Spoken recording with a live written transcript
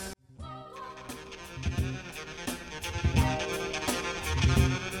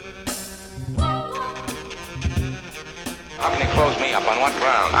How can he close me up? On what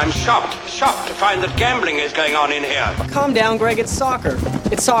ground? I'm shocked to find that gambling is going on in here. Calm down, Greg. It's soccer.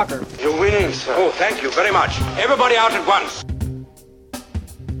 It's soccer. You're winning, sir. Oh, thank you very much. Everybody out at once.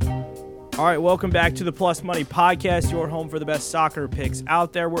 All right, welcome back to the Plus Money Podcast, your home for the best soccer picks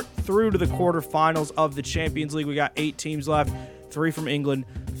out there. We're through to the quarterfinals of the Champions League. We got 8 teams left, 3 from England,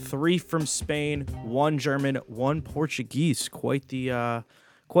 3 from Spain, 1 German, 1 Portuguese. Quite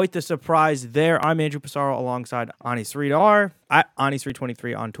the surprise there. I'm Andrew Pissarro alongside Anis Reedar at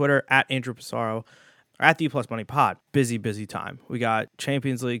Anis323 on Twitter, at Andrew Pissarro, at the Plus Money Pod. Busy time. We got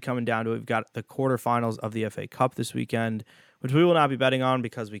Champions League coming down to it. We've got the quarterfinals of the FA Cup this weekend, which we will not be betting on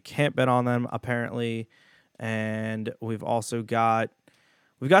because we can't bet on them apparently. And we've got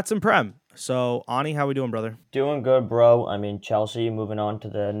some Prem. So, Ani, how we doing, brother? Doing good, bro. I mean, Chelsea moving on to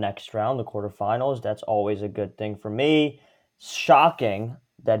the next round, the quarterfinals. That's always a good thing for me. Shocking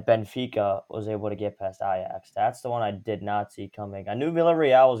that Benfica was able to get past Ajax. That's the one I did not see coming. I knew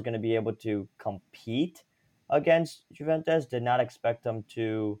Villarreal was going to be able to compete against Juventus. Did not expect them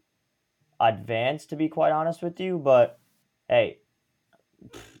to advance, to be quite honest with you. But, hey,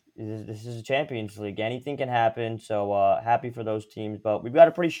 this is a Champions League. Anything can happen, so happy for those teams. But we've got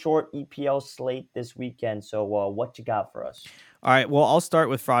a pretty short EPL slate this weekend, so what you got for us? All right, well, I'll start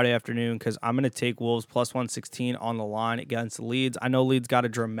with Friday afternoon because I'm going to take Wolves plus 116 on the line against Leeds. I know Leeds got a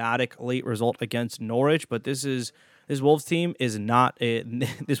dramatic late result against Norwich, but this Wolves team is not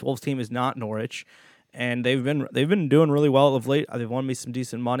Norwich, and they've been doing really well of late. They've won me some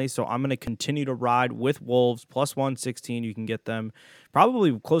decent money, so I'm going to continue to ride with Wolves plus 116. You can get them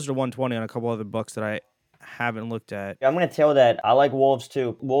probably closer to 120 on a couple other books that I haven't looked at. I'm going to tell that I like Wolves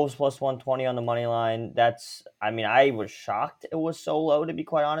too. Wolves plus 120 on the money line. I was shocked it was so low, to be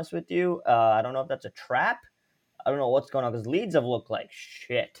quite honest with you. I don't know if that's a trap. I don't know what's going on because Leeds have looked like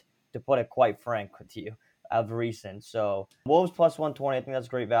shit, to put it quite frank with you, of recent. So Wolves plus 120, I think that's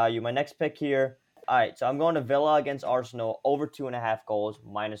great value. My next pick here. All right, so I'm going to Villa against Arsenal, over 2.5 goals,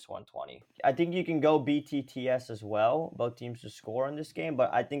 minus 120. I think you can go BTTS as well, both teams to score in this game,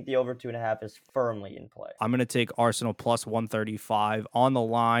 but I think the over 2.5 is firmly in play. I'm going to take Arsenal plus 135 on the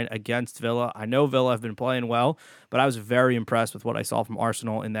line against Villa. I know Villa have been playing well, but I was very impressed with what I saw from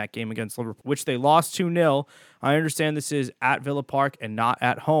Arsenal in that game against Liverpool, which they lost 2-0. I understand this is at Villa Park and not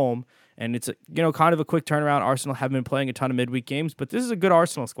at home, and it's kind of a quick turnaround. Arsenal haven't been playing a ton of midweek games, but this is a good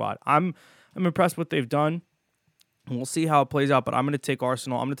Arsenal squad. I'm impressed with what they've done, and we'll see how it plays out, but I'm going to take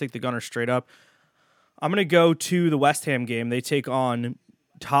Arsenal. I'm going to take the Gunners straight up. I'm going to go to the West Ham game. They take on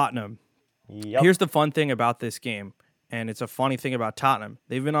Tottenham. Yep. Here's the fun thing about this game, and it's a funny thing about Tottenham.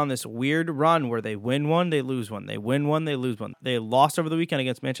 They've been on this weird run where they win one, they lose one. They win one, they lose one. They lost over the weekend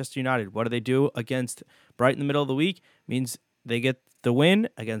against Manchester United. What do against Brighton in the middle of the week? Means they get the win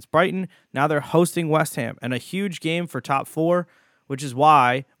against Brighton. Now they're hosting West Ham, and a huge game for top 4, which is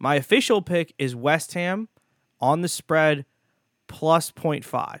why my official pick is West Ham on the spread plus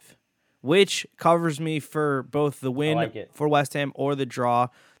 0.5, which covers me for both the win for West Ham or the draw.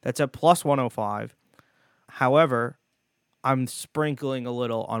 That's at plus 105. However, I'm sprinkling a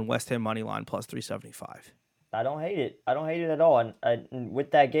little on West Ham money line plus 375. I don't hate it. I don't hate it at all. And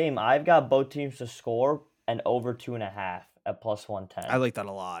with that game, I've got both teams to score and over 2.5 at plus 110. I like that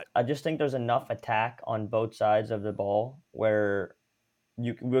a lot. I just think there's enough attack on both sides of the ball where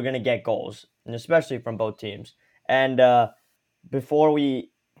we're going to get goals, and especially from both teams. And before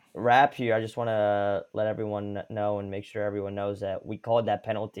we wrap here, I just want to let everyone know and make sure everyone knows that we called that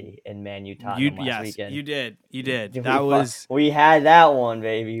penalty in Man U Tottenham last weekend. You did. We had that one,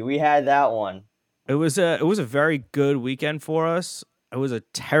 baby. We had that one. It was a very good weekend for us. It was a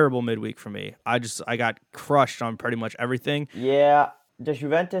terrible midweek for me. I got crushed on pretty much everything. Yeah, the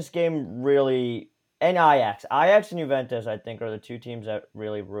Juventus game really. And Ajax and Juventus, I think, are the 2 teams that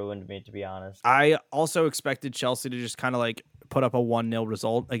really ruined me, to be honest. I also expected Chelsea to just kind of put up a 1-0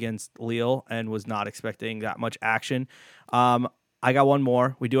 result against Lille and was not expecting that much action. I got one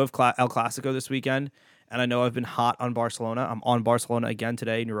more. We do have El Clasico this weekend, and I know I've been hot on Barcelona. I'm on Barcelona again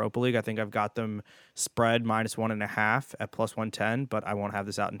today in Europa League. I think I've got them spread minus 1.5 at plus 110, but I won't have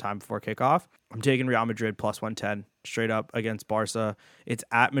this out in time before kickoff. I'm taking Real Madrid plus 110 straight up against Barca. It's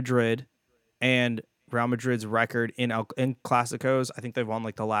at Madrid, and Real Madrid's record in Clásicos, I think they've won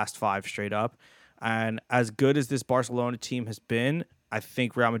the last 5 straight up. And as good as this Barcelona team has been, I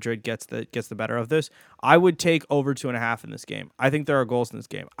think Real Madrid gets the better of this. I would take over 2.5 in this game. I think there are goals in this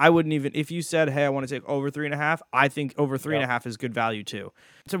game. I wouldn't even, if you said, hey, I want to take over 3.5, I think over 3.5 is good value too.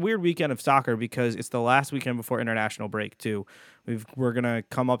 It's a weird weekend of soccer because it's the last weekend before international break too. We're going to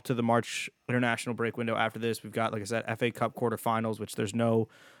come up to the March international break window after this. We've got, like I said, FA Cup quarterfinals, which there's no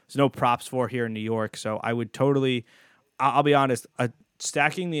props for here in New York. So I would totally I'll be honest.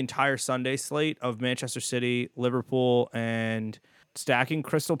 Stacking the entire Sunday slate of Manchester City, Liverpool, and stacking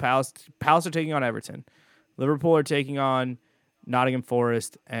Crystal Palace. Palace are taking on Everton. Liverpool are taking on Nottingham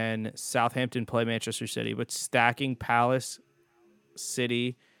Forest, and Southampton play Manchester City. But stacking Palace,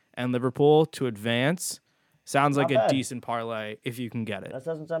 City, and Liverpool to advance sounds like a decent parlay if you can get it. That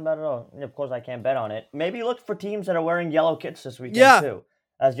doesn't sound bad at all. Of course, I can't bet on it. Maybe look for teams that are wearing yellow kits this weekend too.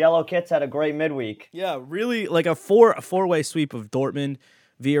 As Yellow Kits had a great midweek. Yeah, really like a four-way sweep of Dortmund,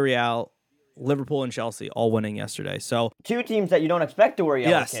 Villarreal, Liverpool, and Chelsea all winning yesterday. So 2 teams that you don't expect to wear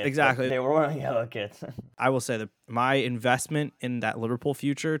yellow kits. Yes, exactly. They were wearing yellow kits. I will say that my investment in that Liverpool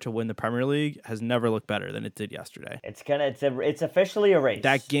future to win the Premier League has never looked better than it did yesterday. It's officially a race.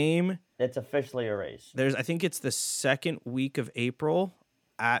 That game, it's officially a race. I think it's the second week of April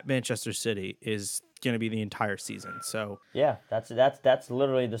at Manchester City is going to be the entire season. So yeah, that's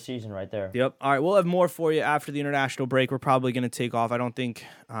literally the season right there. Yep. All right, we'll have more for you after the international break. We're probably going to take off. I don't think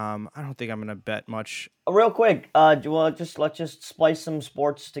I'm going to bet much. Real quick, let's just splice some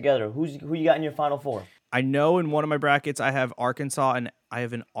sports together. Who you got in your Final Four? I know in one of my brackets I have Arkansas, and I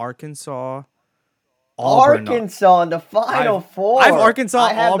have an Arkansas. Arkansas in the Final Four. I have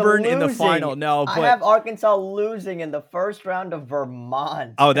Arkansas Auburn in the final. No, but I have Arkansas losing in the first round of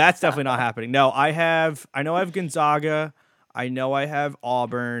Vermont. Oh, that's definitely not happening. No, I know I have Gonzaga. I know I have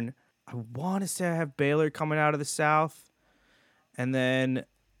Auburn. I want to say I have Baylor coming out of the South, and then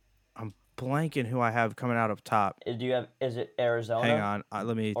I'm blanking who I have coming out up top. Is it Arizona? Hang on,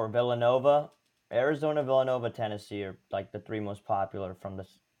 let me. Or Villanova. Arizona, Villanova, Tennessee are like the 3 most popular from the.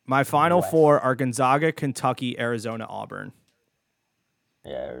 My Final Four are Gonzaga, Kentucky, Arizona, Auburn.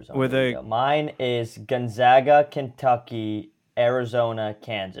 Yeah, Arizona. Mine is Gonzaga, Kentucky, Arizona,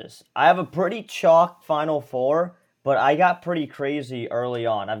 Kansas. I have a pretty chalk Final Four, but I got pretty crazy early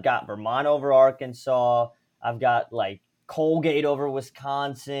on. I've got Vermont over Arkansas. I've got like Colgate over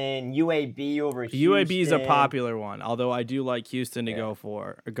Wisconsin, UAB over Houston. UAB is a popular one, although I do like Houston to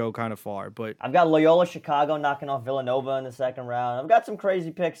go kind of far. But I've got Loyola Chicago knocking off Villanova in the second round. I've got some crazy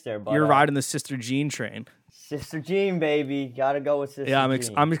picks there. But you're riding the Sister Jean train. Sister Jean, baby. Got to go with Sister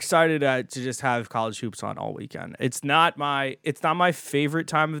Jean. I'm excited to just have college hoops on all weekend. It's not my favorite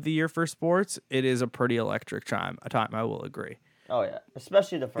time of the year for sports. It is a pretty electric time. I will agree. Oh, yeah.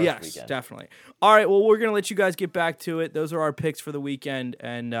 Especially the first weekend. Yes, definitely. All right, well, we're going to let you guys get back to it. Those are our picks for the weekend,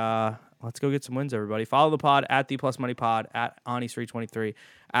 and let's go get some wins, everybody. Follow the pod at The Plus Money Pod, at Anis323,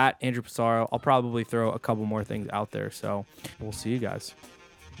 at Andrew Pissarro. I'll probably throw a couple more things out there, so we'll see you guys.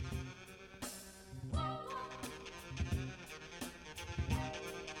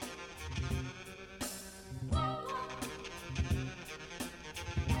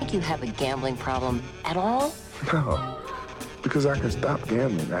 You have a gambling problem at all? No. Because I can stop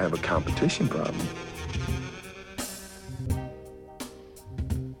gambling, I have a competition problem.